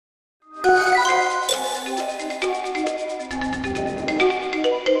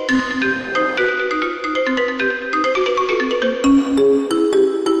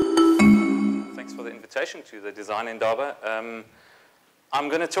Indaba. I'm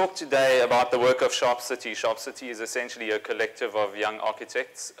going to talk today about the work of SharpCity. SharpCity is essentially a collective of young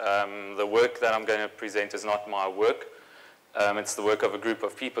architects. The work that I'm going to present is not my work. It's the work of a group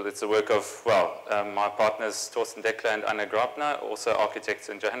of people. It's the work of, well, my partners Torsten Deckler and Anna Grabner, also architects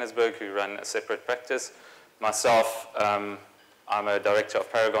in Johannesburg who run a separate practice. Myself, I'm a director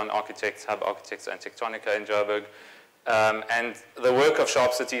of Paragon Architects, Hub Architects and Tectonica in Joburg. And the work of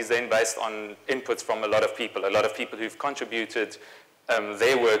SharpCity is then based on inputs from a lot of people who've contributed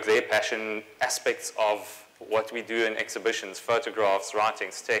their work, their passion, aspects of what we do in exhibitions, photographs,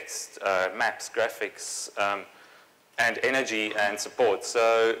 writings, text, maps, graphics, and energy and support.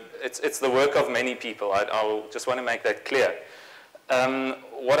 So it's the work of many people. I just want to make that clear.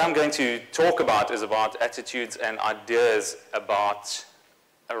 What I'm going to talk about is about attitudes and ideas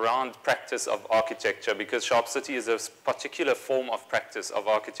around practice of architecture, because SharpCity is a particular form of practice of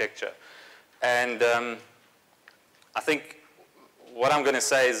architecture. And I think what I'm going to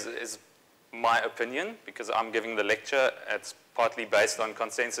say is my opinion, because I'm giving the lecture. It's partly based on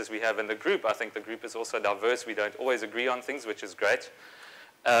consensus we have in the group. I think the group is also diverse. We don't always agree on things, which is great.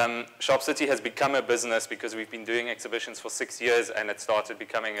 SharpCity has become a business because we've been doing exhibitions for 6 years, and it started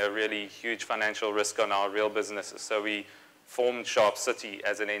becoming a really huge financial risk on our real businesses. So we formed SharpCity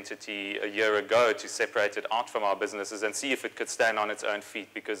as an entity a year ago to separate it out from our businesses and see if it could stand on its own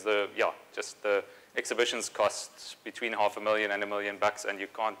feet, because the exhibitions cost between $500,000 and $1 million, and you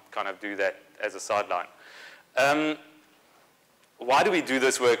can't kind of do that as a sideline. Why do we do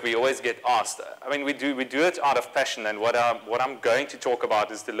this work? We always get asked. I mean, we do it out of passion, and what I'm going to talk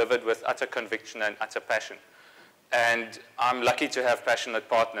about is delivered with utter conviction and utter passion. And I'm lucky to have passionate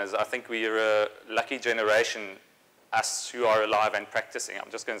partners. I think we are a lucky generation, us who are alive and practicing. I'm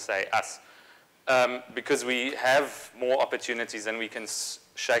just going to say us, because we have more opportunities than we can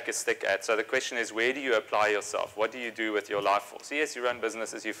shake a stick at. So the question is, where do you apply yourself? What do you do with your life force? Yes, you run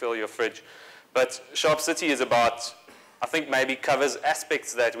businesses, you fill your fridge, but SharpCity is about, I think, maybe covers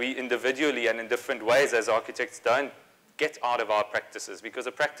aspects that we individually and in different ways as architects don't get out of our practices, because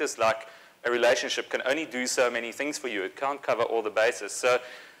a practice like a relationship can only do so many things for you. It can't cover all the bases. So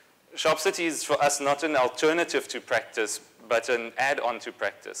SharpCity is for us not an alternative to practice, but an add-on to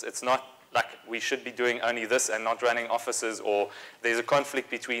practice. It's not like we should be doing only this and not running offices, or there's a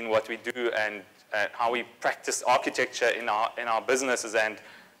conflict between what we do and how we practice architecture in our businesses and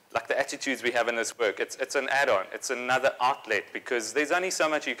like the attitudes we have in this work. It's an add-on. It's another outlet, because there's only so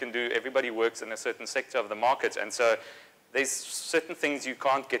much you can do. Everybody works in a certain sector of the market, and so there's certain things you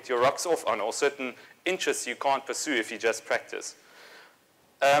can't get your rocks off on, or certain interests you can't pursue if you just practice.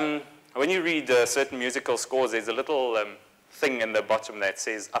 When you read certain musical scores, there's a little thing in the bottom that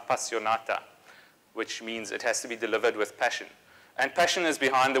says appassionata, which means it has to be delivered with passion. And passion is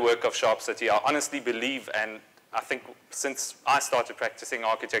behind the work of SharpCity. I honestly believe, and I think since I started practicing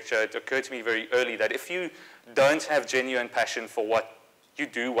architecture, it occurred to me very early that if you don't have genuine passion for what you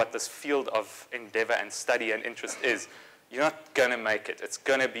do, what this field of endeavor and study and interest is, you're not going to make it. It's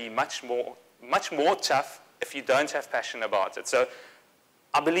going to be much more tough if you don't have passion about it. So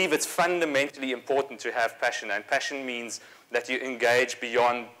I believe it's fundamentally important to have passion, and passion means that you engage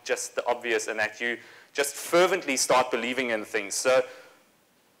beyond just the obvious and that you just fervently start believing in things. So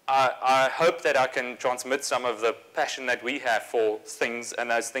I hope that I can transmit some of the passion that we have for things,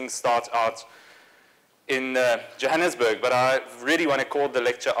 and those things start out in Johannesburg. But I really want to call the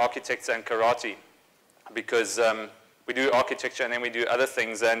lecture Architects and Karate, because we do architecture and then we do other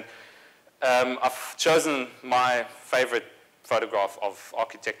things. And I've chosen my favorite photograph of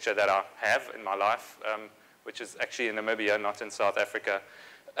architecture that I have in my life, which is actually in Namibia, not in South Africa,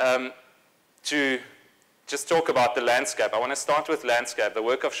 to just talk about the landscape. I want to start with landscape. The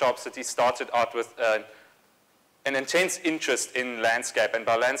work of SharpCity started out with an intense interest in landscape. And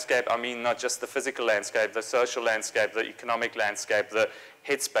by landscape, I mean not just the physical landscape, the social landscape, the economic landscape, the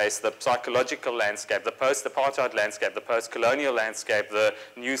headspace, the psychological landscape, the post-apartheid landscape, the post-colonial landscape, the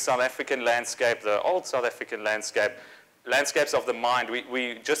new South African landscape, the old South African landscape, landscapes of the mind.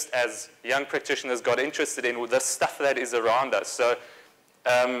 We just as young practitioners got interested in the stuff that is around us. So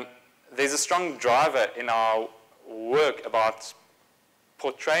there's a strong driver in our work about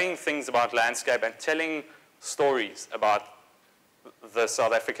portraying things about landscape and telling stories about the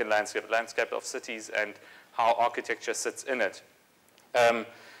South African landscape of cities and how architecture sits in it.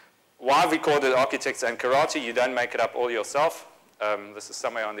 Why have we called it Architects and Karate? You don't make it up all yourself. This is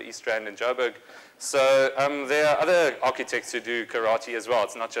somewhere on the East Rand in Joburg. So there are other architects who do karate as well.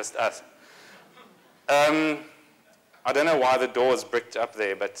 It's not just us. I don't know why the door is bricked up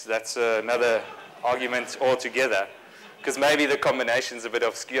there, but that's another argument altogether, because maybe the combination's a bit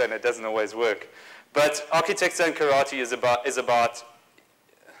obscure and it doesn't always work. But architecture and karate is about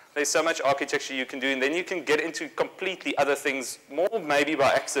there's so much architecture you can do, and then you can get into completely other things, more maybe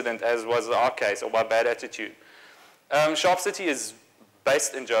by accident, as was our case, or by bad attitude. SharpCity is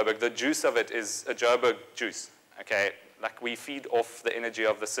based in Joburg. The juice of it is a Joburg juice, okay? Like, we feed off the energy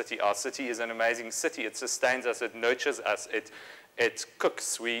of the city. Our city is an amazing city. It sustains us. It nurtures us. It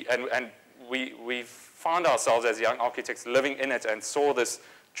cooks. We found ourselves as young architects living in it and saw this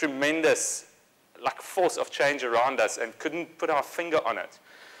tremendous like force of change around us and couldn't put our finger on it.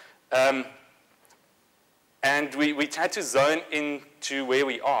 And we had to zone into where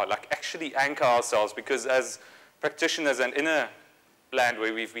we are, like actually anchor ourselves, because as practitioners and in a land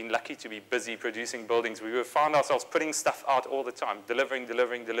where we've been lucky to be busy producing buildings, we found ourselves putting stuff out all the time, delivering,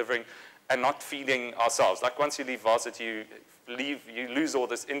 and not feeding ourselves. Like once you leave varsity, you lose all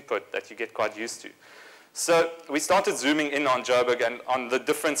this input that you get quite used to. So we started zooming in on Joburg and on the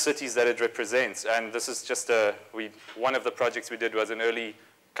different cities that it represents. And this is just one of the projects we did was an early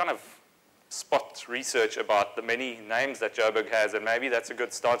kind of spot research about the many names that Joburg has, and maybe that's a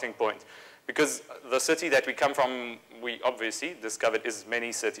good starting point. Because the city that we come from, we obviously discovered is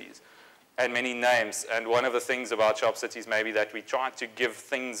many cities and many names. And one of the things about SharpCity is maybe that we try to give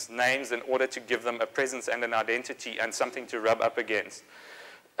things names in order to give them a presence and an identity and something to rub up against.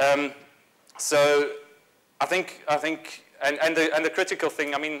 So I think, and the critical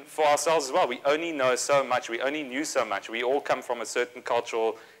thing, I mean, for ourselves as well, we only know so much, we only knew so much. We all come from a certain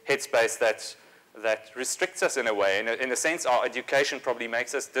cultural headspace that restricts us in a way. In a sense, our education probably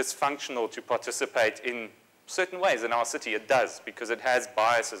makes us dysfunctional to participate in certain ways in our city. It does, because it has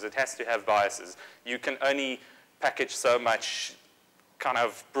biases. It has to have biases. You can only package so much kind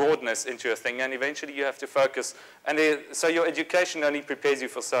of broadness into a thing, and eventually you have to focus. And so your education only prepares you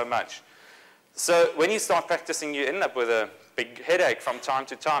for so much. So when you start practicing, you end up with a big headache from time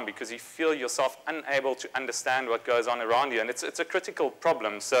to time because you feel yourself unable to understand what goes on around you. And it's a critical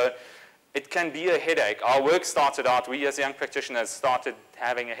problem. So it can be a headache. Our work started out, we as young practitioners started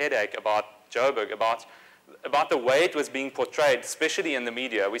having a headache about Joburg, about the way it was being portrayed, especially in the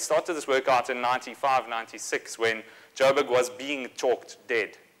media. We started this work out in 95, 96, when Joburg was being talked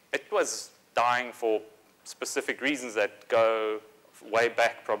dead. It was dying for specific reasons that go way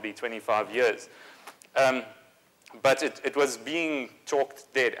back, probably 25 years. But it was being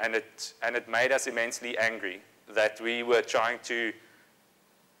talked dead, and it made us immensely angry that we were trying to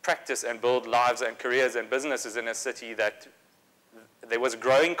practice and build lives and careers and businesses in a city that there was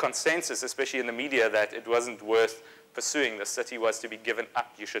growing consensus, especially in the media, that it wasn't worth pursuing. The city was to be given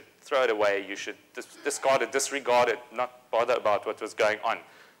up. You should throw it away. You should discard it, disregard it, not bother about what was going on.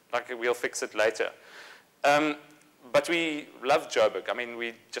 Like, we'll fix it later. But we love Joburg. I mean,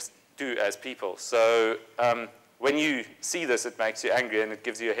 we just do as people. So when you see this, it makes you angry and it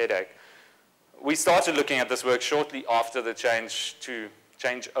gives you a headache. We started looking at this work shortly after the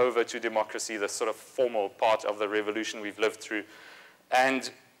change over to democracy, the sort of formal part of the revolution we've lived through. And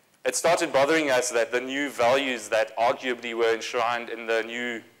it started bothering us that the new values that arguably were enshrined in the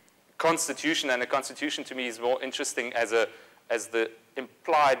new constitution, and the constitution to me is more interesting as the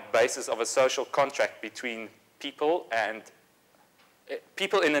implied basis of a social contract between people and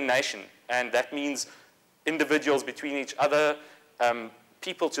people in a nation. And that means individuals between each other,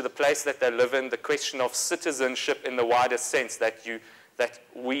 people to the place that they live in, the question of citizenship in the widest sense, that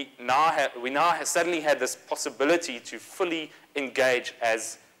we now suddenly had this possibility to fully engage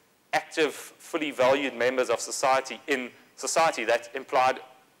as active, fully valued members of society in society. That implied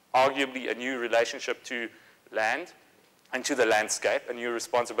arguably a new relationship to land and to the landscape, a new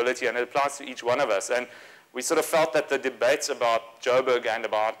responsibility, and it applies to each one of us. And we sort of felt that the debates about Joburg and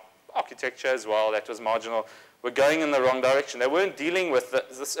about architecture as well, that was marginal, were going in the wrong direction. They weren't dealing with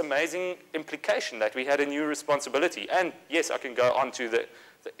this amazing implication that we had a new responsibility. And yes, I can go on to the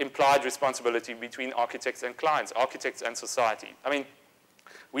implied responsibility between architects and clients, architects and society. I mean,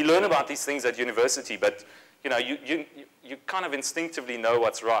 we learn about these things at university, but you know, you kind of instinctively know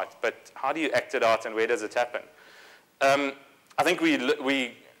what's right, but how do you act it out and where does it happen? I think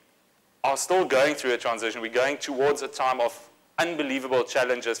we are still going through a transition. We're going towards a time of unbelievable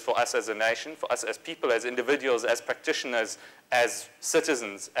challenges for us as a nation, for us as people, as individuals, as practitioners, as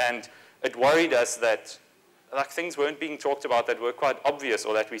citizens. And it worried us that like, things weren't being talked about that were quite obvious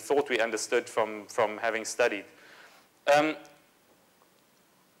or that we thought we understood from having studied.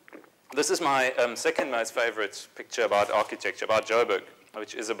 This is my second most favorite picture about architecture, about Joburg,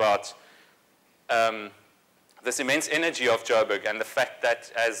 which is about this immense energy of Joburg and the fact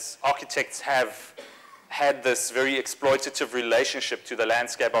that as architects have had this very exploitative relationship to the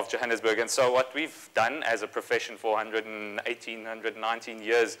landscape of Johannesburg. And so what we've done as a profession for 118, 119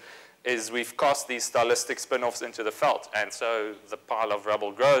 years is we've cast these stylistic spin-offs into the veldt. And so the pile of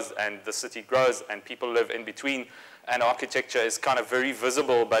rubble grows and the city grows and people live in between. And architecture is kind of very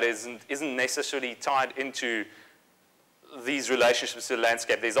visible, but isn't necessarily tied into these relationships to the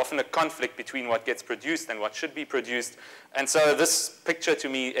landscape. There's often a conflict between what gets produced and what should be produced. And so this picture to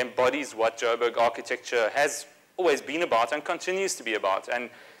me embodies what Joburg architecture has always been about and continues to be about. And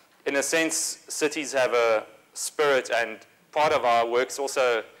in a sense, cities have a spirit, and part of our work's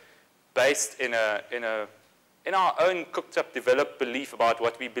also based in our own cooked-up, developed belief about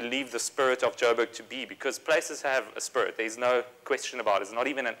what we believe the spirit of Joburg to be, because places have a spirit. There's no question about it. It's not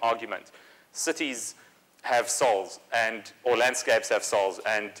even an argument. Cities have souls, or landscapes have souls,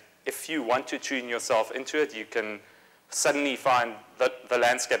 and if you want to tune yourself into it, you can suddenly find the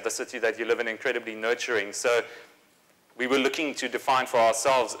landscape, the city that you live in, incredibly nurturing. So we were looking to define for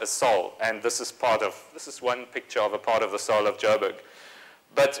ourselves a soul, and this is one picture of a part of the soul of Joburg.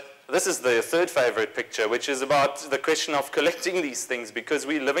 But this is the third favorite picture, which is about the question of collecting these things, because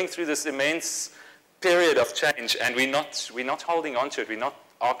we're living through this immense period of change, and we're not holding on to it. We're not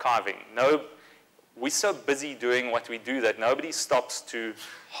archiving. No, we're so busy doing what we do that nobody stops to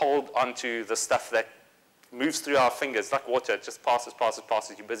hold on to the stuff that moves through our fingers like water. It just passes.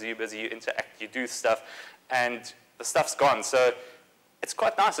 You're busy, you interact, you do stuff, and the stuff's gone. So it's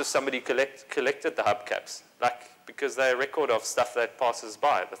quite nice if somebody collected the hubcaps, because they're a record of stuff that passes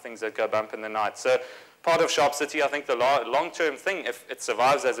by, the things that go bump in the night. So part of SharpCity, I think the long-term thing, if it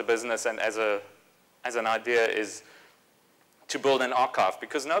survives as a business and as an idea, is to build an archive,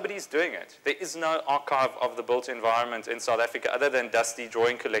 because nobody's doing it. There is no archive of the built environment in South Africa other than dusty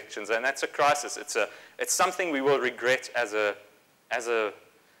drawing collections, and that's a crisis. It's something we will regret as a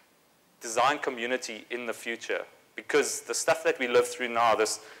design community in the future, because the stuff that we live through now,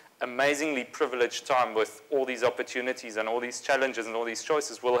 this amazingly privileged time with all these opportunities and all these challenges and all these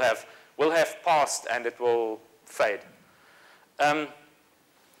choices, will have passed and it will fade.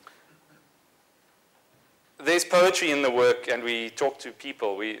 There's poetry in the work, and we talk to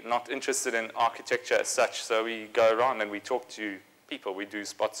people. We're not interested in architecture as such, so we go around and we talk to people. We do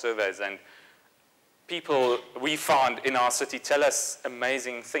spot surveys, and people we found in our city tell us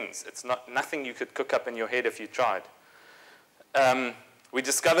amazing things. It's nothing you could cook up in your head if you tried. We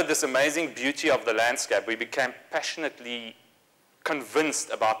discovered this amazing beauty of the landscape. We became passionately convinced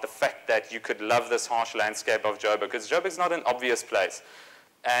about the fact that you could love this harsh landscape of Joburg, because Joburg's not an obvious place.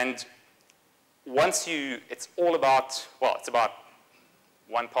 And it's about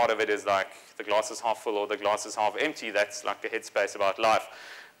one part of it is like the glass is half full or the glass is half empty. That's like the headspace about life.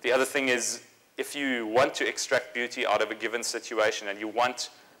 The other thing is, if you want to extract beauty out of a given situation and you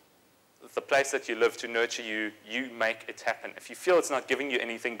want the place that you live to nurture you, you make it happen. If you feel it's not giving you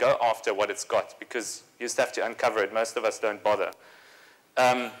anything, go after what it's got, because you just have to uncover it. Most of us don't bother.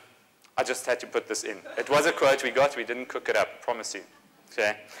 I just had to put this in. It was a quote we got. We didn't cook it up, promise you.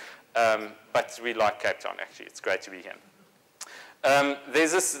 Okay? But we like Cape Town, actually. It's great to be here.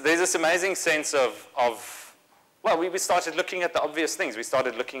 There's this amazing sense well, we started looking at the obvious things. We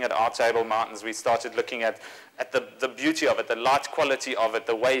started looking at our Table Mountains. We started looking at the beauty of it, the light quality of it,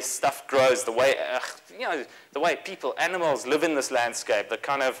 the way stuff grows, the way, the way people, animals live in this landscape, the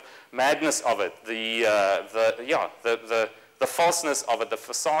kind of madness of it, the falseness of it, the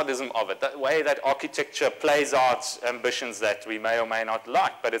facadism of it, the way that architecture plays out ambitions that we may or may not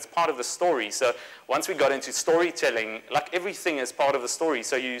like, but it's part of the story. So once we got into storytelling, like everything is part of the story,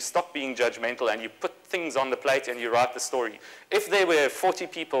 so you stop being judgmental and you put things on the plate and you write the story. If there were 40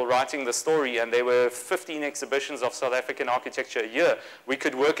 people writing the story and there were 15 exhibitions of South African architecture a year, we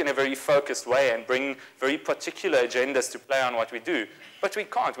could work in a very focused way and bring very particular agendas to play on what we do. But we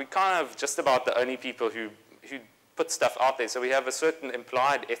can't. We're kind of just about the only people who put stuff out there. So we have a certain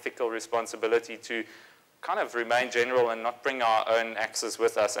implied ethical responsibility to kind of remain general and not bring our own axes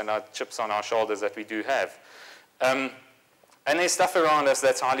with us and our chips on our shoulders that we do have. And there's stuff around us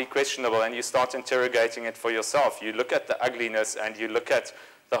that's highly questionable, and you start interrogating it for yourself. You look at the ugliness and you look at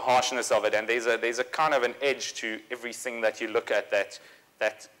the harshness of it, and there's a kind of an edge to everything that you look at that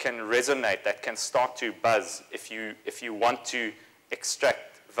can resonate, that can start to buzz if you want to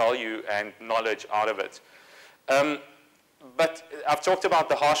extract value and knowledge out of it. But I've talked about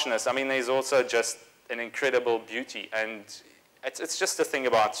the harshness. I mean, there's also just an incredible beauty, and it's just a thing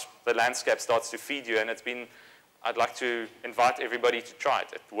about the landscape starts to feed you, and I'd like to invite everybody to try it.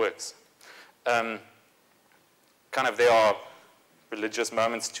 It works. Kind of there are religious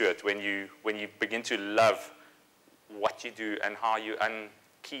moments to it when you begin to love what you do and how you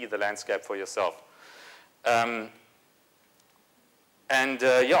unkey the landscape for yourself.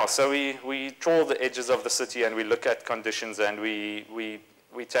 So we trawl the edges of the city and we look at conditions and we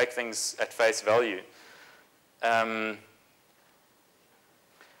we take things at face value.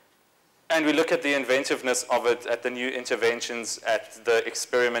 And we look at the inventiveness of it, at the new interventions, at the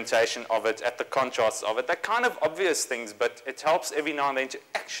experimentation of it, at the contrasts of it. They're kind of obvious things, but it helps every now and then to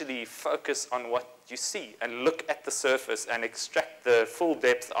actually focus on what you see and look at the surface and extract the full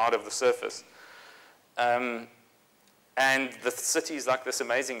depth out of the surface. And the city is like this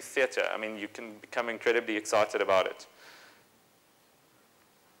amazing theater. I mean, you can become incredibly excited about it.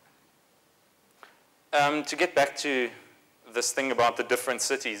 To get back to this thing about the different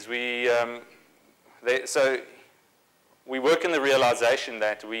cities, so we work in the realization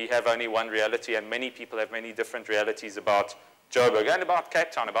that we have only one reality, and many people have many different realities about Joburg and about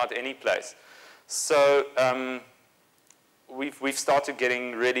Cape Town, about any place. So we've started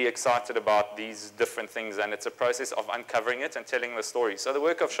getting really excited about these different things, and it's a process of uncovering it and telling the story. So the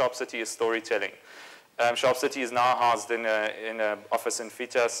work of SharpCity is storytelling. SharpCity is now housed in an office in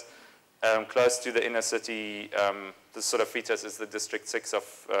Fitas, close to the inner city. The sort of Fitas is the District 6 of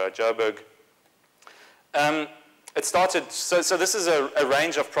Joburg. It started, so this is a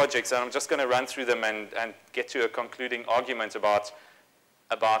range of projects, and I'm just going to run through them and get to a concluding argument about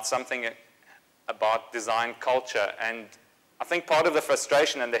something about design culture. And I think part of the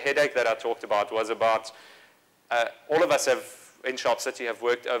frustration and the headache that I talked about was about all of us in SharpCity have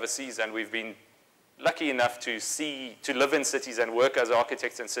worked overseas, and we've been lucky enough to live in cities and work as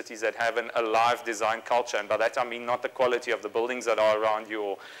architects in cities that have an alive design culture. And by that I mean not the quality of the buildings that are around you,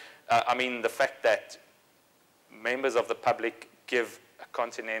 or I mean the fact that members of the public give a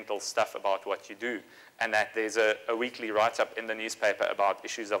continental stuff about what you do, and that there's a weekly write-up in the newspaper about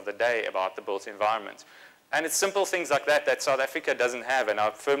issues of the day, about the built environment. And it's simple things like that that South Africa doesn't have, and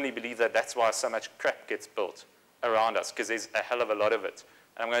I firmly believe that that's why so much crap gets built around us, because there's a hell of a lot of it.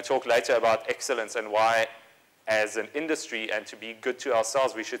 And I'm going to talk later about excellence and why, as an industry and to be good to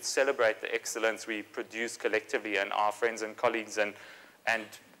ourselves, we should celebrate the excellence we produce collectively and our friends and colleagues and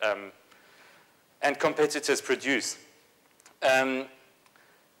competitors produce.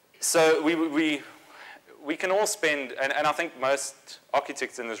 So we can all spend, and I think most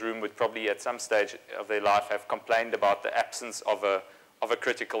architects in this room would probably at some stage of their life have complained about the absence of a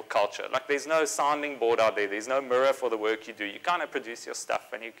critical culture. Like, there's no sounding board out there. There's no mirror for the work you do. You kind of produce your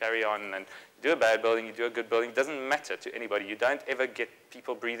stuff and you carry on, and you do a bad building, you do a good building. It doesn't matter to anybody. You don't ever get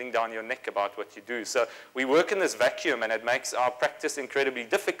people breathing down your neck about what you do. So we work in this vacuum, and it makes our practice incredibly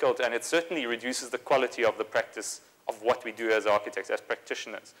difficult, and it certainly reduces the quality of the practice of what we do as architects, as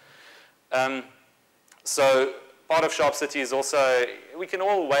practitioners. So part of SharpCity is also, we can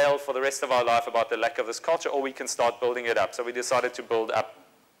all wail for the rest of our life about the lack of this culture, or we can start building it up. So we decided to build up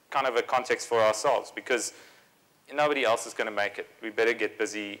kind of a context for ourselves, because nobody else is going to make it. We better get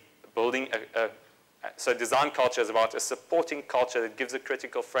busy building so design culture is about a supporting culture that gives a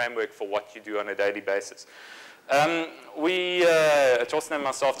critical framework for what you do on a daily basis. Torsten and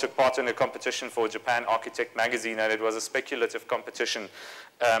myself took part in a competition for Japan Architect magazine, and it was a speculative competition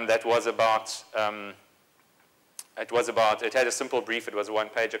that was about, it had a simple brief. It was a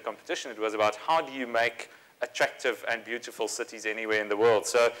one-pager competition. It was about how do you make attractive and beautiful cities anywhere in the world.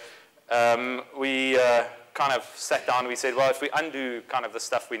 So we kind of sat down. We said, well, if we undo kind of the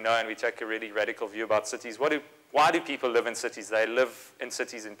stuff we know and we take a really radical view about cities, why do people live in cities? They live in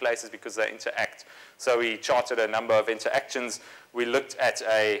cities in places because they interact. So we charted a number of interactions. We looked at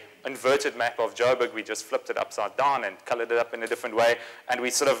an inverted map of Joburg. We just flipped it upside down and colored it up in a different way. And we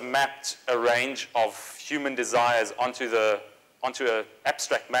sort of mapped a range of human desires onto an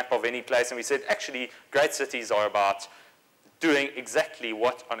abstract map of any place. And we said, actually, great cities are about doing exactly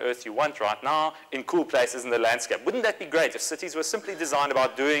what on earth you want right now in cool places in the landscape. Wouldn't that be great if cities were simply designed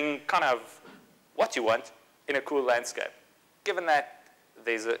about doing kind of what you want in a cool landscape, given that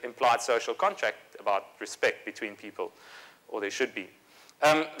there's an implied social contract about respect between people, or there should be.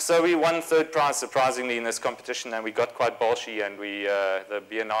 So we won third prize, surprisingly, in this competition, and we got quite bolshy, and the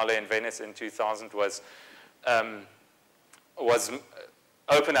Biennale in Venice in 2000 was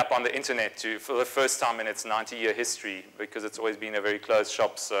open up on the internet for the first time in its 90-year history, because it's always been a very closed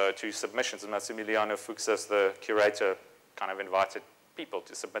shop to submissions. And Massimiliano Fuchsas, the curator, kind of invited people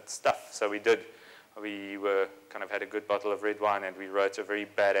to submit stuff. So we did. We kind of had a good bottle of red wine, and we wrote a very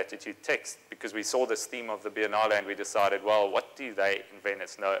bad attitude text because we saw this theme of the Biennale, and we decided, well, what do they in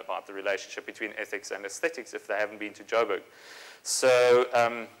Venice know about the relationship between ethics and aesthetics if they haven't been to Joburg?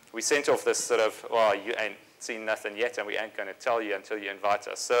 So we sent off this sort of, well, you ain't seen nothing yet, and we ain't going to tell you until you invite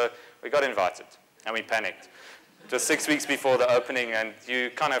us. So we got invited, and we panicked. It was 6 weeks before the opening, and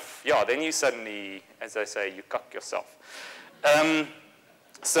you kind of, then you suddenly, as they say, you cock yourself.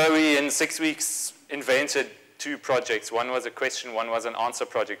 So we, in 6 weeks, invented two projects. One was a question, one was an answer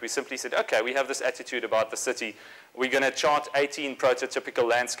project. We simply said, okay, we have this attitude about the city. We're going to chart 18 prototypical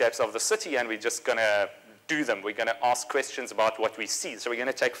landscapes of the city, and we're just going to do them. We're going to ask questions about what we see. So we're going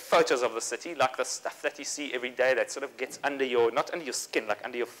to take photos of the city, like the stuff that you see every day that sort of gets under your, not under your skin, like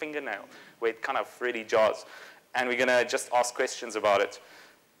under your fingernail, where it kind of really jars. And we're going to just ask questions about it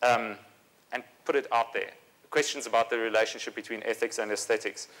and put it out there. Questions about the relationship between ethics and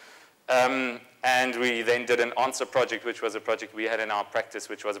aesthetics. And we then did an answer project, which was a project we had in our practice,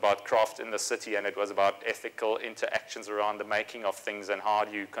 which was about craft in the city, and it was about ethical interactions around the making of things and how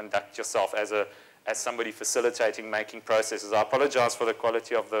do you conduct yourself as somebody facilitating making processes. I apologize for the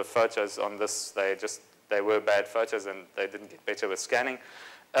quality of the photos on this. They were bad photos and they didn't get better with scanning.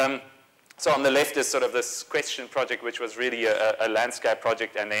 So on the left is sort of this question project, which was really a landscape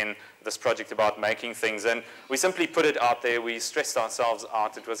project, and then this project about making things. And we simply put it out there. We stressed ourselves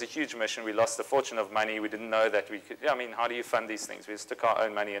out. It was a huge mission. We lost a fortune of money. We didn't know that we could, I mean, how do you fund these things? We just took our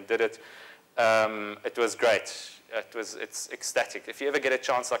own money and did it. It was great. It's ecstatic. If you ever get a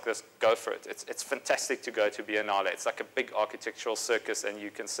chance like this, go for it. It's fantastic to go to Biennale. It's like a big architectural circus, and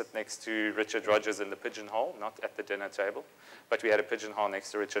you can sit next to Richard Rogers in the pigeonhole, not at the dinner table. But we had a pigeonhole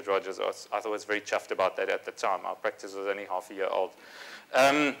next to Richard Rogers. I thought I was very chuffed about that at the time. Our practice was only half a year old.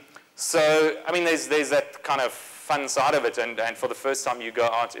 So, I mean, there's that kind of fun side of it. And for the first time, you go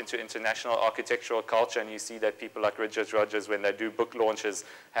out into international architectural culture, and you see that people like Richard Rogers, when they do book launches,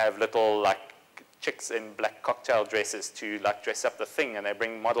 have little, like, chicks in black cocktail dresses to like dress up the thing, and they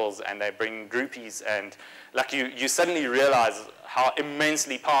bring models and they bring groupies, and like you suddenly realize how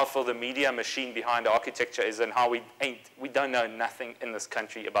immensely powerful the media machine behind architecture is, and how we don't know nothing in this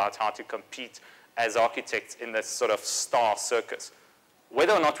country about how to compete as architects in this sort of star circus.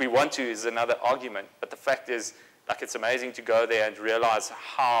 Whether or not we want to is another argument, but the fact is, like, it's amazing to go there and realize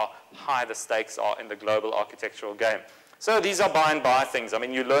how high the stakes are in the global architectural game. So these are by and by things. I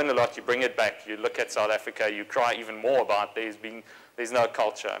mean, you learn a lot, you bring it back, you look at South Africa, you cry even more about there's no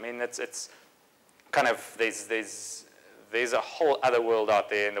culture. I mean, it's kind of, there's a whole other world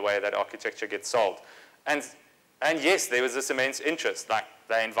out there in the way that architecture gets solved. And yes, there was this immense interest. Like,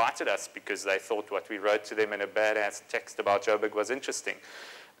 they invited us because they thought what we wrote to them in a badass text about Joburg was interesting.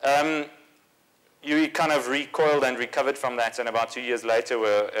 You kind of recoiled and recovered from that, and about 2 years later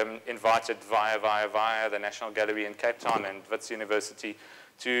were invited via the National Gallery in Cape Town and Wits University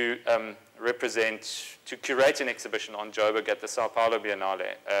to curate an exhibition on Joburg at the Sao Paulo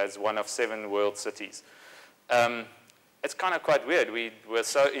Biennale as one of 7 world cities. It's kind of quite weird. We were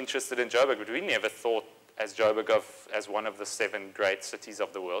so interested in Joburg, but we never thought as Joburg as one of the 7 great cities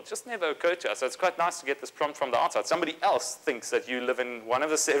of the world. It just never occurred to us. So it's quite nice to get this prompt from the outside. Somebody else thinks that you live in one of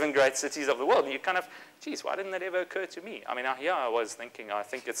the 7 great cities of the world, and you kind of, geez, why didn't that ever occur to me? I mean, here I was thinking, I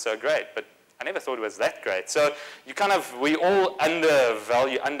think it's so great, but I never thought it was that great. So you kind of, we all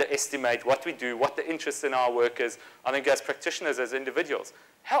underestimate what we do, what the interest in our work is, I think as practitioners, as individuals.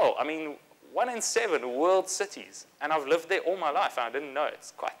 Hell, I mean, 1 in 7 world cities, and I've lived there all my life, and I didn't know.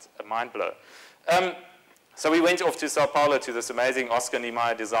 It's quite a mind blow. So we went off to Sao Paulo to this amazing Oscar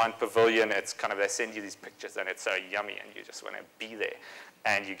Niemeyer designed pavilion. It's kind of, they send you these pictures, and it's so yummy, and you just want to be there.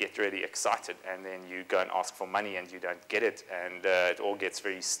 And you get really excited, and then you go and ask for money, and you don't get it, and it all gets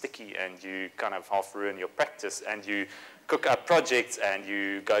very sticky, and you kind of half ruin your practice, and you cook up projects, and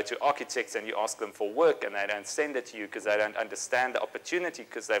you go to architects, and you ask them for work, and they don't send it to you because they don't understand the opportunity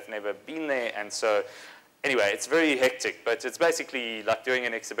because they've never been there. And so anyway, it's very hectic, but it's basically like doing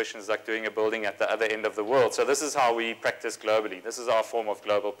an exhibition is like doing a building at the other end of the world. So this is how we practice globally. This is our form of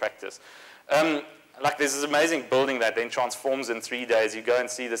global practice. Like, there's this amazing building that then transforms in 3 days. You go and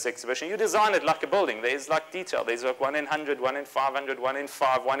see this exhibition. You design it like a building. There's like detail. There's like 1 in 100, 1 in 500, 1 in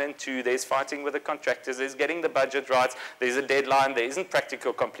 5, 1 in 2. There's fighting with the contractors. There's getting the budget right. There's a deadline. There isn't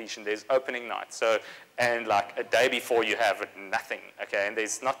practical completion. There's opening night. So, and like a day before you have nothing, okay? And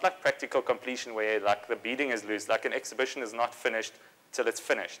there's not like practical completion where like the beading is loose. Like, an exhibition is not finished till it's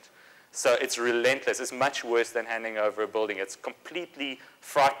finished. So it's relentless. It's much worse than handing over a building. It's completely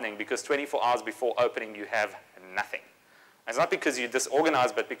frightening because 24 hours before opening, you have nothing. And it's not because you're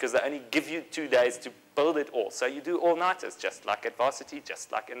disorganized, but because they only give you 2 days to build it all. So you do all-nighters, just like at varsity,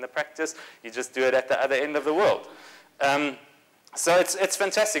 just like in the practice. You just do it at the other end of the world. So it's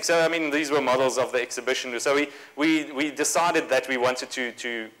fantastic. So, I mean, these were models of the exhibition. So we decided that we wanted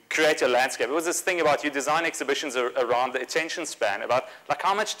to create a landscape. It was this thing about, you design exhibitions around the attention span, about like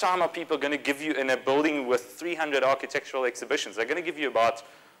how much time are people going to give you in a building with 300 architectural exhibitions? They're going to give you about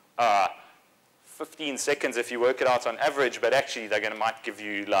 15 seconds if you work it out on average, but actually might give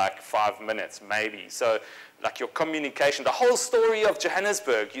you like 5 minutes, maybe. So like your communication, the whole story of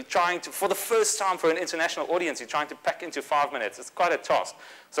Johannesburg, you're trying to, for the first time for an international audience, you're trying to pack into 5 minutes. It's quite a task.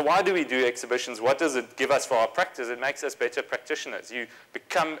 So why do we do exhibitions? What does it give us for our practice? It makes us better practitioners. You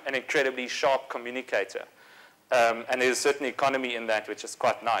become an incredibly sharp communicator. And there's a certain economy in that, which is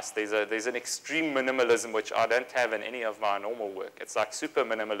quite nice. There's an extreme minimalism, which I don't have in any of my normal work. It's like super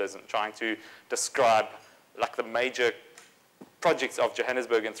minimalism, trying to describe like the major projects of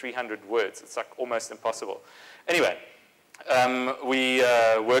Johannesburg in 300 words. It's like almost impossible. Anyway, we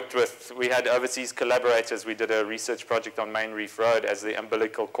had overseas collaborators. We did a research project on Main Reef Road as the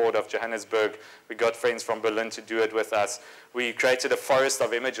umbilical cord of Johannesburg. We got friends from Berlin to do it with us. We created a forest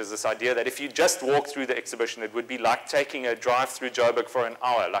of images, this idea that if you just walk through the exhibition, it would be like taking a drive through Joburg for an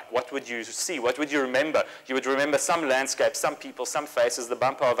hour. Like, what would you see? What would you remember? You would remember some landscape, some people, some faces, the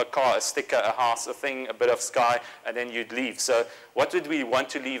bumper of a car, a sticker, a house, a thing, a bit of sky, and then you'd leave. So what did we want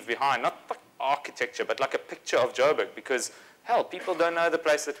to leave behind? Not like architecture, but like a picture of Joburg, because hell, people don't know the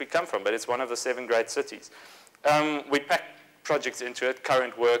place that we come from, but it's one of the 7 great cities. We packed projects into it,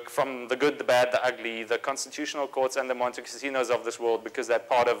 current work, from the good, the bad, the ugly, the constitutional courts and the Monte Casinos of this world, because they're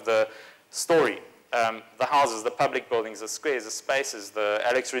part of the story. The houses, the public buildings, the squares, the spaces, the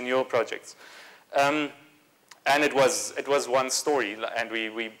Alex renewal projects. And it was one story, and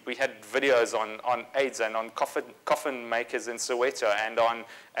we had videos on AIDS and on coffin makers in Soweto,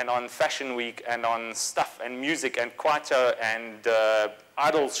 and on Fashion Week, and on stuff and music and Kwaito and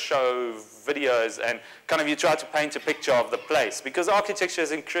idols show videos, and kind of you try to paint a picture of the place, because architecture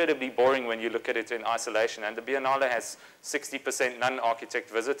is incredibly boring when you look at it in isolation, and the Biennale has 60% non-architect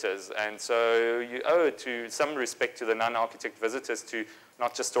visitors, and so you owe it to some respect to the non-architect visitors to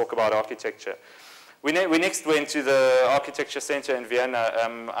not just talk about architecture. We next went to the Architecture Center in Vienna.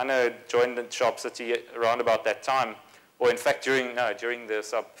 Anna joined SharpCity around about that time. Or in fact, during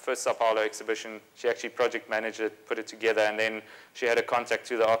the first Sao Paulo exhibition, she actually project managed it, put it together, and then she had a contact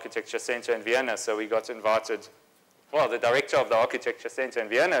to the Architecture Center in Vienna, so we got invited. Well, the director of the Architecture Center in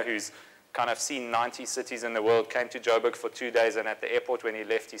Vienna, who's kind of seen 90 cities in the world, came to Joburg for 2 days, and at the airport when he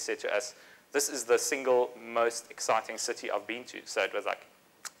left, he said to us, "This is the single most exciting city I've been to." So it was like,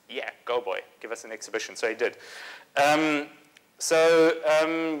 yeah, go boy, give us an exhibition. So he did.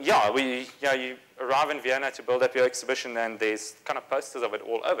 You arrive in Vienna to build up your exhibition, and there's kind of posters of it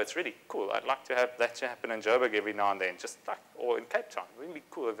all over. It's really cool. I'd like to have that to happen in Joburg every now and then, just like, or in Cape Town. It would be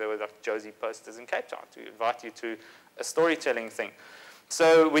cool if there were like Josie posters in Cape Town to invite you to a storytelling thing.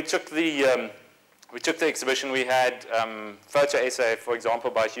 So we took the exhibition. We had photo essay, for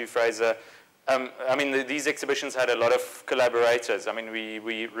example, by Hugh Fraser. These exhibitions had a lot of collaborators. I mean,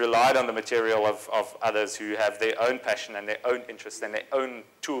 we relied on the material of others who have their own passion and their own interest and their own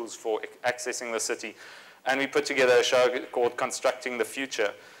tools for accessing the city. And we put together a show called Constructing the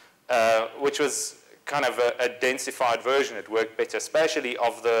Future, which was kind of a densified version. It worked better, especially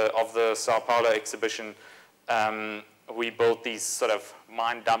of the Sao Paulo exhibition. We built these sort of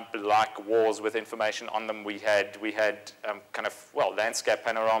mind dump-like walls with information on them. We had landscape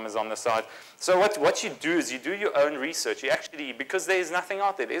panoramas on the side. So what you do is you do your own research. You actually, because there's nothing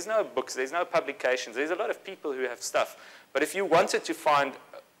out there. There's no books. There's no publications. There's a lot of people who have stuff. But if you wanted to find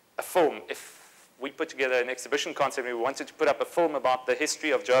a film, if we put together an exhibition concept, we wanted to put up a film about the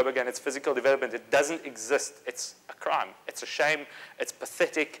history of Joburg and its physical development, it doesn't exist. It's a crime. It's a shame. It's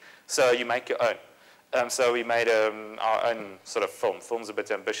pathetic. So you make your own. So we made our own sort of film. Film's a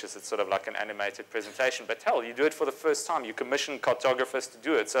bit ambitious. It's sort of like an animated presentation. But hell, you do it for the first time. You commission cartographers to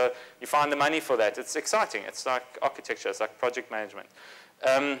do it. So you find the money for that. It's exciting. It's like architecture. It's like project management.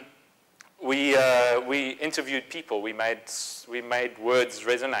 We interviewed people. We made words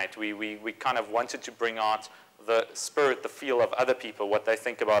resonate. We kind of wanted to bring out the spirit, the feel of other people, what they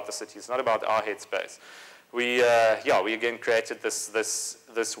think about the city. It's not about our headspace. We again created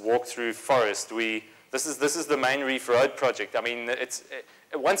this walk-through forest. This is the Main Reef Road project. I mean,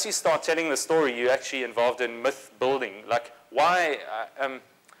 once you start telling the story, you're actually involved in myth building. Like, why?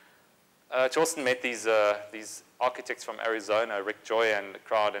 Torsten met these architects from Arizona, Rick Joy and the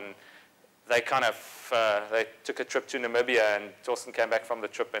crowd, and they kind of they took a trip to Namibia, and Torsten came back from the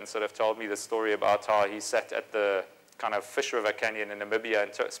trip and sort of told me the story about how he sat at the kind of Fish River Canyon in Namibia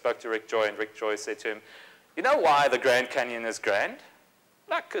and spoke to Rick Joy, and Rick Joy said to him, "You know why the Grand Canyon is grand?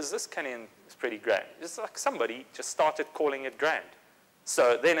 Like, because this canyon is pretty grand. It's like somebody just started calling it grand.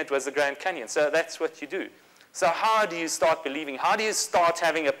 So then it was the Grand Canyon. So that's what you do. So how do you start believing? How do you start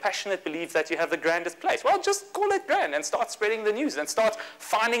having a passionate belief that you have the grandest place? Well, just call it grand and start spreading the news and start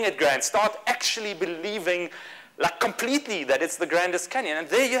finding it grand. Start actually believing like completely that it's the grandest canyon. And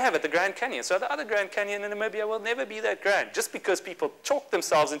there you have it, the Grand Canyon. So the other Grand Canyon in Namibia will never be that grand, just because people talked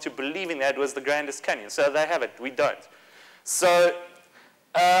themselves into believing that was the grandest canyon. So they have it, we don't. So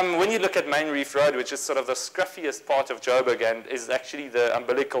when you look at Main Reef Road, which is sort of the scruffiest part of Joburg and is actually the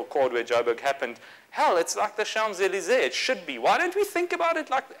umbilical cord where Joburg happened, hell, it's like the Champs-Élysées. It should be. Why don't we think about it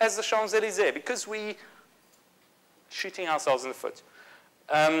like as the Champs-Élysées? Because we shooting ourselves in the foot.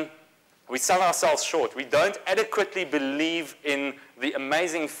 We sell ourselves short. We don't adequately believe in the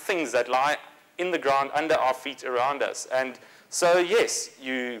amazing things that lie in the ground under our feet around us. And so, yes,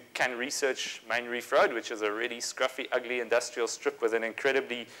 you can research Main Reef Road, which is a really scruffy, ugly industrial strip with an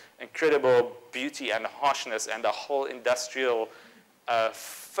incredible beauty and harshness and a whole industrial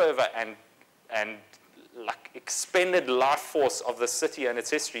fervor and like expended life force of the city and its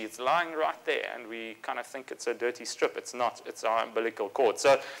history. It's lying right there, and we kind of think it's a dirty strip. It's not. It's our umbilical cord.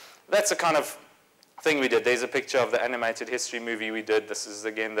 So that's the kind of thing we did. There's a picture of the animated history movie we did. This is,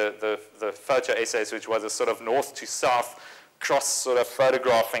 again, the photo essays, which was a sort of north to south cross sort of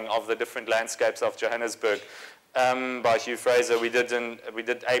photographing of the different landscapes of Johannesburg by Hugh Fraser. We did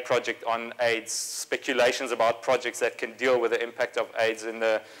a project on AIDS, speculations about projects that can deal with the impact of AIDS in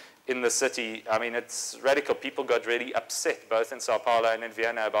the city. I mean, it's radical. People got really upset, both in Sao Paulo and in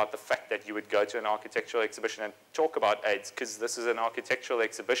Vienna, about the fact that you would go to an architectural exhibition and talk about AIDS, because this is an architectural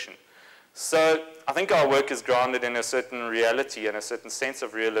exhibition. So I think our work is grounded in a certain reality and a certain sense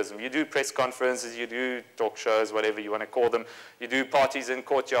of realism. You do press conferences, you do talk shows, whatever you want to call them. You do parties in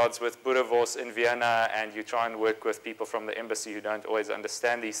courtyards with Boerewors in Vienna, and you try and work with people from the embassy who don't always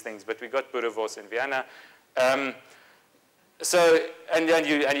understand these things. But we got Boerewors in Vienna. And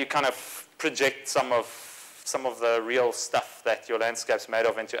you kind of project some of the real stuff that your landscape's made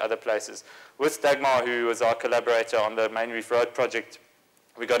of into other places. With Dagmar, who was our collaborator on the Main Reef Road project,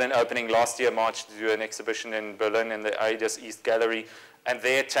 we got an opening last year, March, to do an exhibition in Berlin in the Aidas East Gallery. And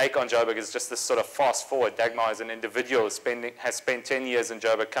their take on Joburg is just this sort of fast forward. Dagmar, as an individual, has spent 10 years in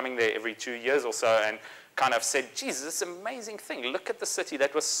Joburg, coming there every 2 years or so, and kind of said, geez, this amazing thing. Look at the city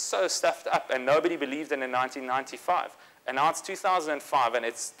that was so stuffed up, and nobody believed in 1995. And now it's 2005, and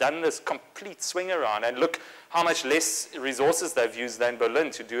it's done this complete swing around. And look how much less resources they've used than Berlin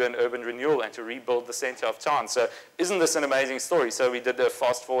to do an urban renewal and to rebuild the center of town. So isn't this an amazing story? So we did a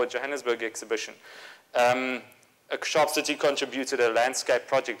Fast Forward Johannesburg exhibition. SharpCity contributed a landscape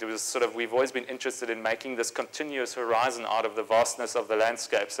project. It was sort of, we've always been interested in making this continuous horizon out of the vastness of the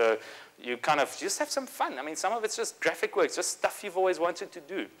landscape. So you kind of just have some fun. I mean, some of it's just graphic work, just stuff you've always wanted to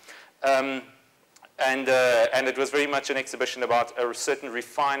do. And it was very much an exhibition about a certain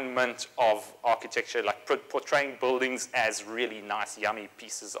refinement of architecture, like portraying buildings as really nice, yummy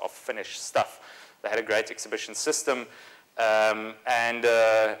pieces of finished stuff. They had a great exhibition system.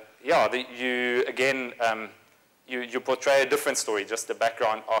 You portray a different story, just the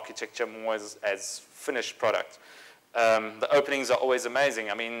background architecture more as finished product. The openings are always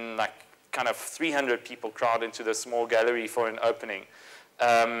amazing. I mean, like kind of 300 people crowd into the small gallery for an opening.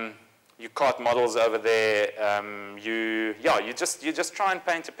 You cart models over there. You just try and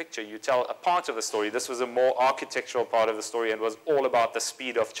paint a picture. You tell a part of the story. This was a more architectural part of the story and was all about the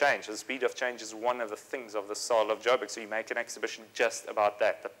speed of change. The speed of change is one of the things of the soul of Joburg. So you make an exhibition just about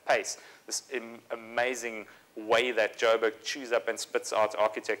that, the pace, this amazing way that Joburg chews up and spits out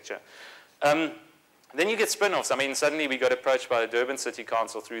architecture. Then you get spin-offs. I mean, suddenly we got approached by the Durban City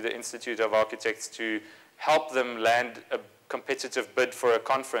Council through the Institute of Architects to help them land a competitive bid for a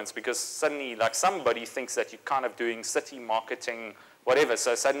conference, because suddenly, like, somebody thinks that you're kind of doing city marketing, whatever.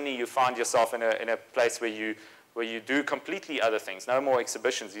 So suddenly you find yourself in a place where you do completely other things. No more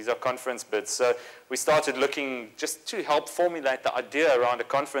exhibitions. These are conference bids. So we started looking just to help formulate the idea around a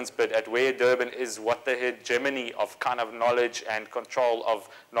conference bid at where Durban is, what the hegemony of kind of knowledge and control of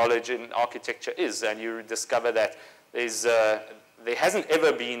knowledge in architecture is. And you discover that there hasn't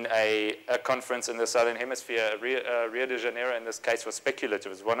ever been a conference in the Southern Hemisphere. Rio de Janeiro, in this case, was speculative. It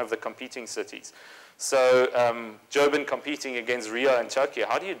was one of the competing cities. So Durban competing against Rio and Tokyo,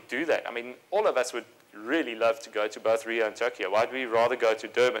 how do you do that? I mean, all of us would really love to go to both Rio and Tokyo. Why do we rather go to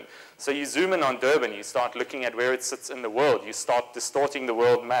Durban? So you zoom in on Durban. You start looking at where it sits in the world. You start distorting the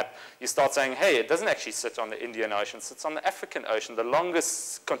world map. You start saying, hey, it doesn't actually sit on the Indian Ocean. It sits on the African Ocean. The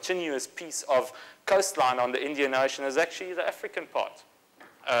longest continuous piece of coastline on the Indian Ocean is actually the African part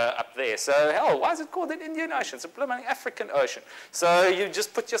up there. So, hell, why is it called an Indian Ocean? It's a blooming African Ocean. So you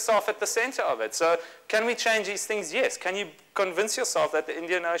just put yourself at the center of it. So can we change these things? Yes. Can you convince yourself that the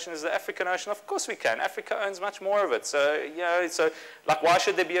Indian Ocean is the African Ocean? Of course we can. Africa owns much more of it. So, you know, like, why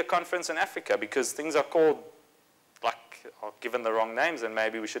should there be a conference in Africa? Because things are called, like, given the wrong names, and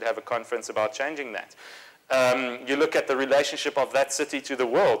maybe we should have a conference about changing that. You look at the relationship of that city to the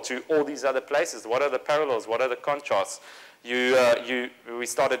world, to all these other places. What are the parallels? What are the contrasts? We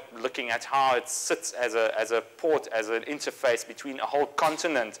started looking at how it sits as a port, as an interface between a whole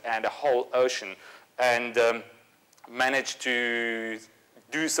continent and a whole ocean, and managed to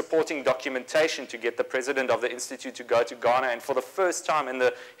do supporting documentation to get the president of the institute to go to Ghana, and for the first time in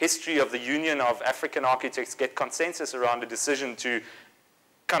the history of the Union of African Architects, get consensus around a decision to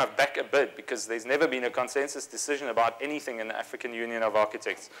kind of back a bid, because there's never been a consensus decision about anything in the African Union of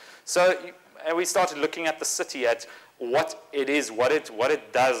Architects. So we started looking at the city, at what it is, what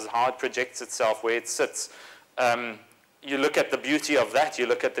it does, how it projects itself, where it sits. You look at the beauty of that, you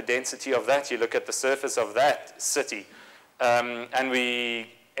look at the density of that, you look at the surface of that city. And we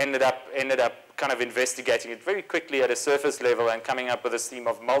ended up kind of investigating it very quickly at a surface level and coming up with this theme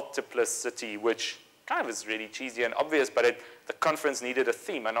of multiplicity, which kind of is really cheesy and obvious, but the conference needed a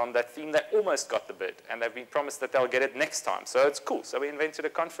theme, and on that theme they almost got the bid, and they've been promised that they'll get it next time, so it's cool. So we invented a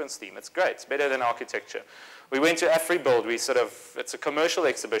conference theme. It's great. It's better than architecture. We went to AfriBuild. It's a commercial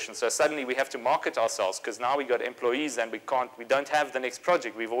exhibition, so suddenly we have to market ourselves, because now we got employees and we don't have the next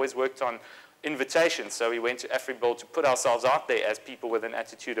project. We've always worked on invitations, so we went to AfriBuild to put ourselves out there as people with an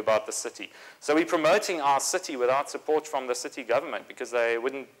attitude about the city. So we're promoting our city without support from the city government, because they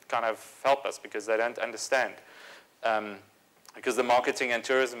wouldn't kind of help us, because they don't understand. Because the marketing and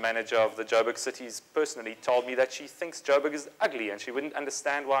tourism manager of the Joburg cities personally told me that she thinks Joburg is ugly and she wouldn't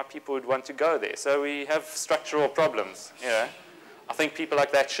understand why people would want to go there. So we have structural problems. You know? I think people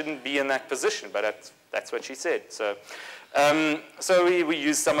like that shouldn't be in that position, but that's what she said. So, so we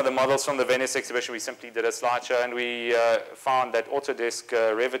used some of the models from the Venice exhibition. We simply did a slideshow, and we found that Autodesk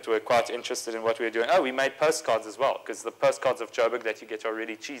Revit were quite interested in what we were doing. Oh, we made postcards as well, because the postcards of Joburg that you get are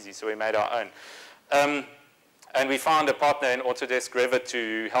really cheesy, so we made our own. And we found a partner in Autodesk Revit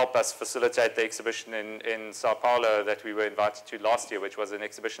to help us facilitate the exhibition in Sao Paulo that we were invited to last year, which was an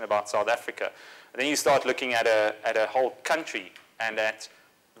exhibition about South Africa. And then you start looking at a whole country and at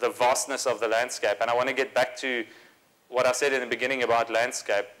the vastness of the landscape. And I want to get back to what I said in the beginning about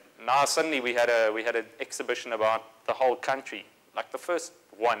landscape. Now suddenly we had an exhibition about the whole country, like the first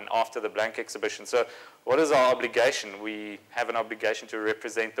one after the blank exhibition. So what is our obligation? We have an obligation to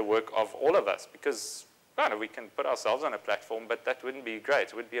represent the work of all of us, because we can put ourselves on a platform, but that wouldn't be great.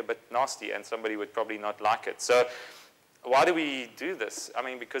 It would be a bit nasty, and somebody would probably not like it. So why do we do this? I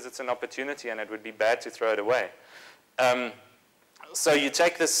mean, because it's an opportunity, and it would be bad to throw it away. So you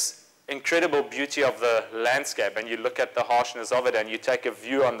take this incredible beauty of the landscape, and you look at the harshness of it, and you take a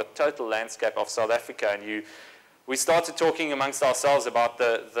view on the total landscape of South Africa, and we started talking amongst ourselves about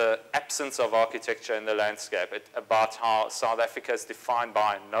the absence of architecture in the landscape, about how South Africa is defined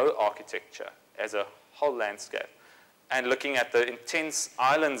by no architecture as a whole landscape, and looking at the intense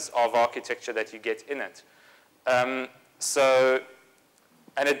islands of architecture that you get in it. And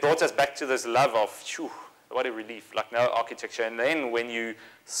it brought us back to this love of, phew, what a relief, like no architecture. And then when you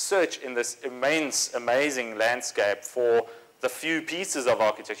search in this immense, amazing landscape for the few pieces of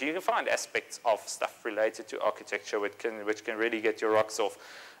architecture, you can find aspects of stuff related to architecture which can really get your rocks off,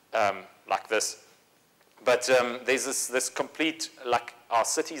 like this. But there's this complete, like our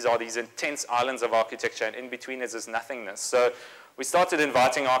cities are these intense islands of architecture, and in between is this nothingness. So we started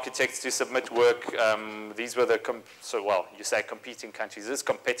inviting architects to submit work. These were you say competing countries. It's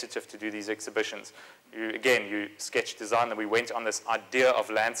competitive to do these exhibitions. You sketch design, and we went on this idea of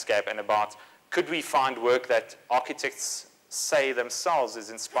landscape and about, could we find work that architects say themselves is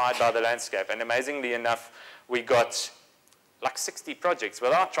inspired by the landscape? And amazingly enough, we got like 60 projects,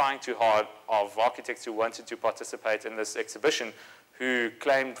 without trying too hard, of architects who wanted to participate in this exhibition, who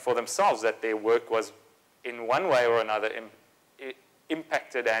claimed for themselves that their work was in one way or another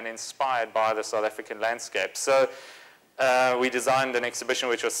impacted and inspired by the South African landscape. So we designed an exhibition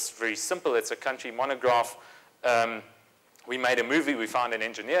which was very simple. It's a country monograph. We made a movie. We found an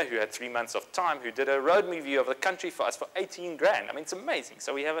engineer who had 3 months of time who did a road movie of the country for us for 18 grand. I mean, it's amazing.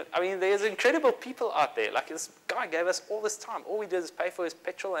 So there's incredible people out there. Like, this guy gave us all this time. All we did is pay for his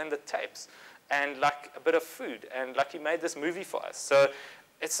petrol and the tapes and like a bit of food. And like, he made this movie for us. So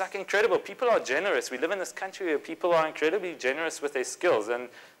it's like incredible. People are generous. We live in this country where people are incredibly generous with their skills. And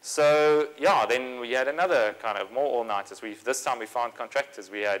so, yeah, then we had another kind of more all-nighters. This time we found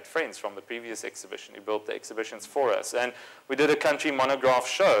contractors. We had friends from the previous exhibition who built the exhibitions for us. And we did a country monograph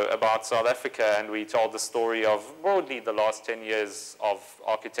show about South Africa, and we told the story of broadly the last 10 years of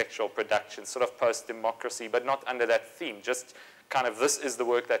architectural production, sort of post-democracy, but not under that theme. Just kind of, this is the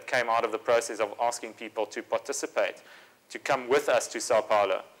work that came out of the process of asking people to participate, to come with us to Sao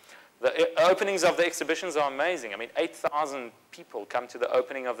Paulo. The openings of the exhibitions are amazing. I mean, 8,000 people come to the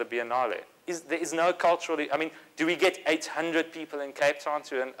opening of the Biennale. There is no culturally, I mean, do we get 800 people in Cape Town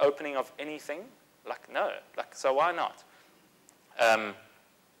to an opening of anything? Like, no. Like, so why not?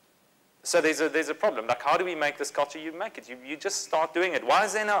 So there's a problem. Like, how do we make this culture? You make it. You just start doing it. Why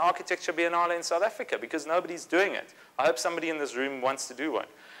is there no architecture Biennale in South Africa? Because nobody's doing it. I hope somebody in this room wants to do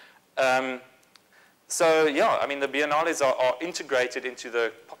one. So yeah, I mean, the Biennales are integrated into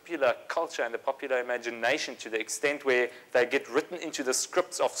the popular culture and the popular imagination to the extent where they get written into the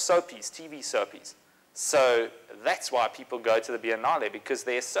scripts of soapies, TV soapies. So that's why people go to the Biennale, because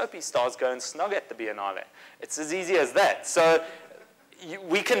their soapy stars go and snog at the Biennale. It's as easy as that. So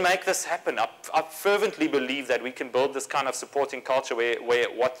we can make this happen. I fervently believe that we can build this kind of supporting culture where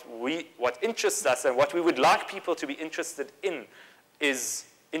what interests us and what we would like people to be interested in is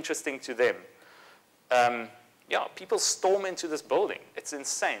interesting to them. Yeah, people storm into this building. It's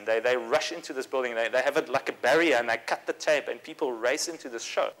insane. They rush into this building. They have it like a barrier, and they cut the tape, and people race into this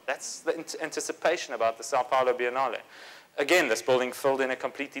show. That's the anticipation about the Sao Paulo Biennale. Again, this building filled in a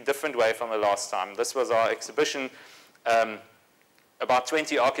completely different way from the last time. This was our exhibition. About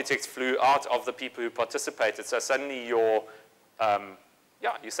 20 architects flew out of the people who participated. So suddenly you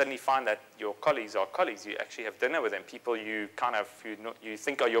suddenly find that your colleagues are colleagues. You actually have dinner with them, people you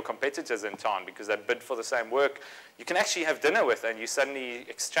think are your competitors in town because they bid for the same work. You can actually have dinner with, and you suddenly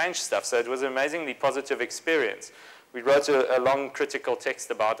exchange stuff. So it was an amazingly positive experience. We wrote a long critical text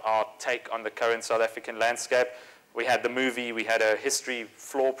about our take on the current South African landscape. We had the movie, we had a history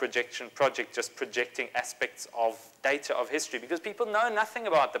floor projection project just projecting aspects of data of history because people know nothing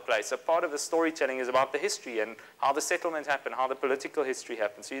about the place. So part of the storytelling is about the history and how the settlement happened, how the political history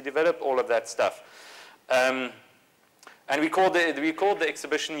happened. So you develop all of that stuff. And we called the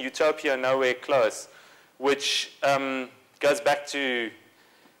exhibition Utopia Nowhere Close, which goes back to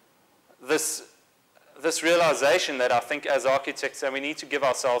this realization that I think as architects, and we need to give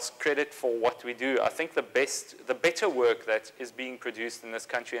ourselves credit for what we do. I think the better work that is being produced in this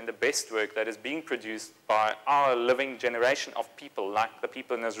country and the best work that is being produced by our living generation of people, like the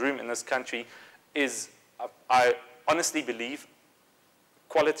people in this room in this country, is, I honestly believe,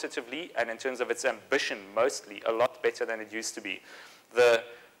 qualitatively and in terms of its ambition, mostly, a lot better than it used to be. The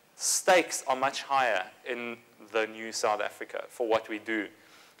stakes are much higher in the new South Africa for what we do.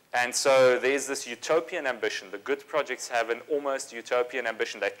 And so there's this utopian ambition. The good projects have an almost utopian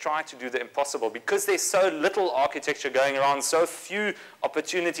ambition. They try to do the impossible because there's so little architecture going around, so few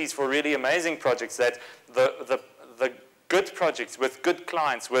opportunities for really amazing projects that the good projects with good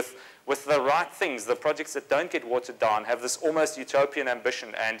clients, with the right things, the projects that don't get watered down, have this almost utopian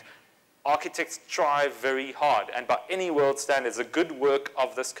ambition. And architects try very hard. And by any world standards, the good work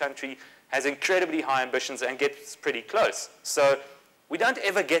of this country has incredibly high ambitions and gets pretty close. So we don't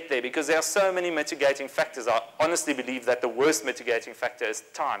ever get there because there are so many mitigating factors. I honestly believe that the worst mitigating factor is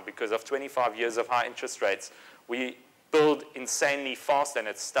time because of 25 years of high interest rates. We build insanely fast and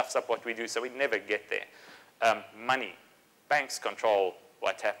it stuffs up what we do, so we never get there. Money. Banks control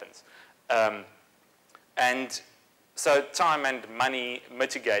what happens. And so time and money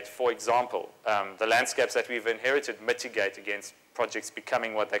mitigate. For example, the landscapes that we've inherited mitigate against projects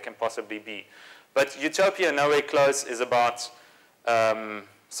becoming what they can possibly be. But Utopia Nowhere Close is about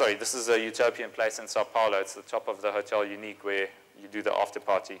sorry, this is a utopian place in Sao Paulo. It's the top of the Hotel Unique where you do the after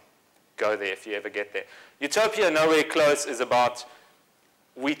party. Go there if you ever get there. Utopia Nowhere Close is about,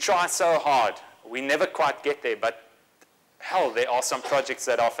 we try so hard. We never quite get there, but hell, there are some projects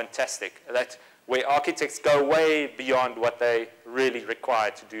that are fantastic, where architects go way beyond what they really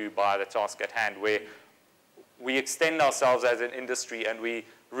require to do by the task at hand, where we extend ourselves as an industry and we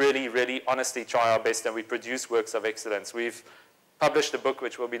really, really honestly try our best and we produce works of excellence. We've published a book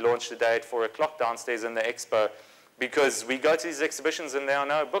which will be launched today at 4 o'clock downstairs in the expo because we go to these exhibitions and there are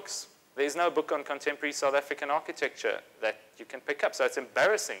no books. There's no book on contemporary South African architecture that you can pick up. So it's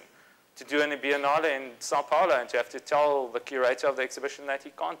embarrassing to do a Biennale in Sao Paulo and to have to tell the curator of the exhibition that he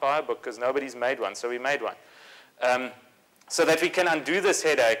can't buy a book because nobody's made one. So we made one. So that we can undo this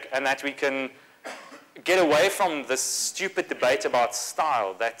headache and that we can get away from this stupid debate about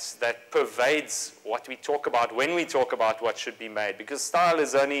style that pervades what we talk about when we talk about what should be made. Because style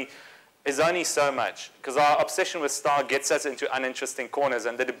is only so much. Because our obsession with style gets us into uninteresting corners,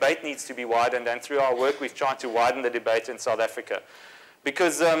 and the debate needs to be widened. And through our work, we've tried to widen the debate in South Africa.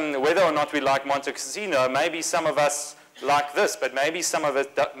 Because whether or not we like Monte Cassino, maybe some of us like this, but maybe some of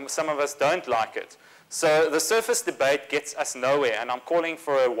us don't like it. So the surface debate gets us nowhere, and I'm calling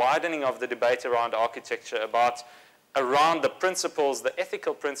for a widening of the debate around architecture, around the principles, the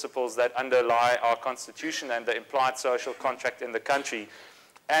ethical principles that underlie our constitution and the implied social contract in the country,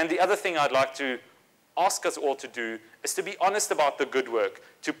 And the other thing I'd like to ask us all to do is to be honest about the good work,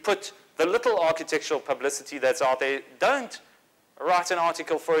 to put the little architectural publicity that's out there. Don't write an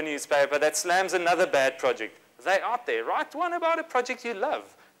article for a newspaper that slams another bad project. They're out there. Write one about a project you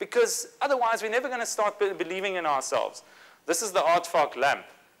love, because otherwise we're never going to start believing in ourselves. This is the aardvark lamp.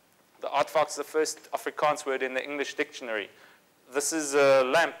 The aardvark's the first Afrikaans word in the English dictionary. This is a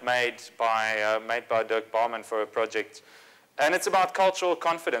lamp made by Dirk Barman for a project. And it's about cultural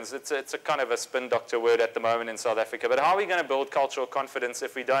confidence. It's a kind of a spin doctor word at the moment in South Africa. But how are we going to build cultural confidence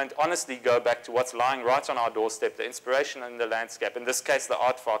if we don't honestly go back to what's lying right on our doorstep, the inspiration in the landscape, in this case the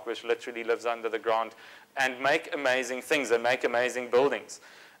aardvark, which literally lives under the ground, and make amazing things and make amazing buildings?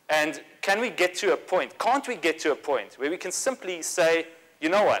 And can we get to a point, can't we get to a point where we can simply say, you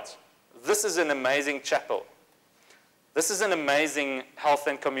know what, this is an amazing chapel. This is an amazing health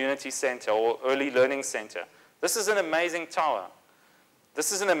and community center or early learning center. This is an amazing tower.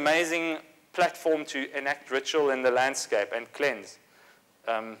 This is an amazing platform to enact ritual in the landscape and cleanse.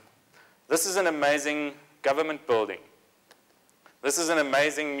 This is an amazing government building. This is an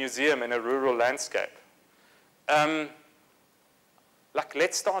amazing museum in a rural landscape.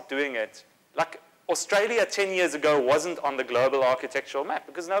 Let's start doing it. Like, Australia 10 years ago wasn't on the global architectural map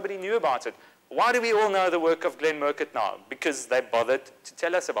because nobody knew about it. Why do we all know the work of Glenn Murcutt now? Because they bothered to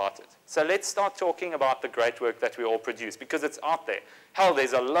tell us about it. So let's start talking about the great work that we all produce, because it's out there. Hell,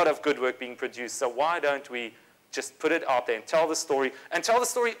 there's a lot of good work being produced, so why don't we just put it out there and tell the story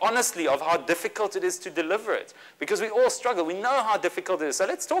honestly of how difficult it is to deliver it? Because we all struggle. We know how difficult it is. So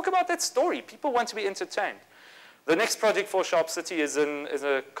let's talk about that story. People want to be entertained. The next project for SharpCity is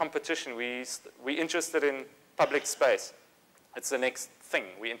a competition. We're interested in public space. It's the next thing.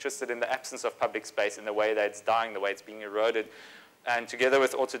 We're interested in the absence of public space, in the way that it's dying, the way it's being eroded. And together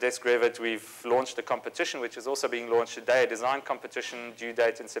with Autodesk Revit, we've launched a competition, which is also being launched today, a design competition due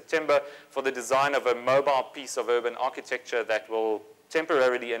date in September, for the design of a mobile piece of urban architecture that will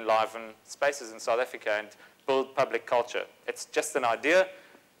temporarily enliven spaces in South Africa and build public culture. It's just an idea.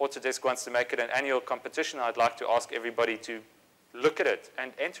 Autodesk wants to make it an annual competition. I'd like to ask everybody to look at it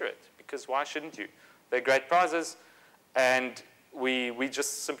and enter it, because why shouldn't you? They're great prizes. And we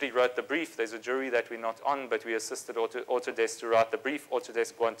just simply wrote the brief. There's a jury that we're not on, but we assisted Autodesk to write the brief.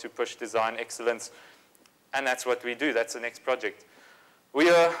 Autodesk want to push design excellence, and that's what we do. That's the next project. We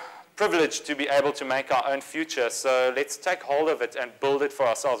are privileged to be able to make our own future, so let's take hold of it and build it for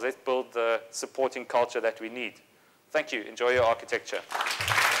ourselves. Let's build the supporting culture that we need. Thank you. Enjoy your architecture.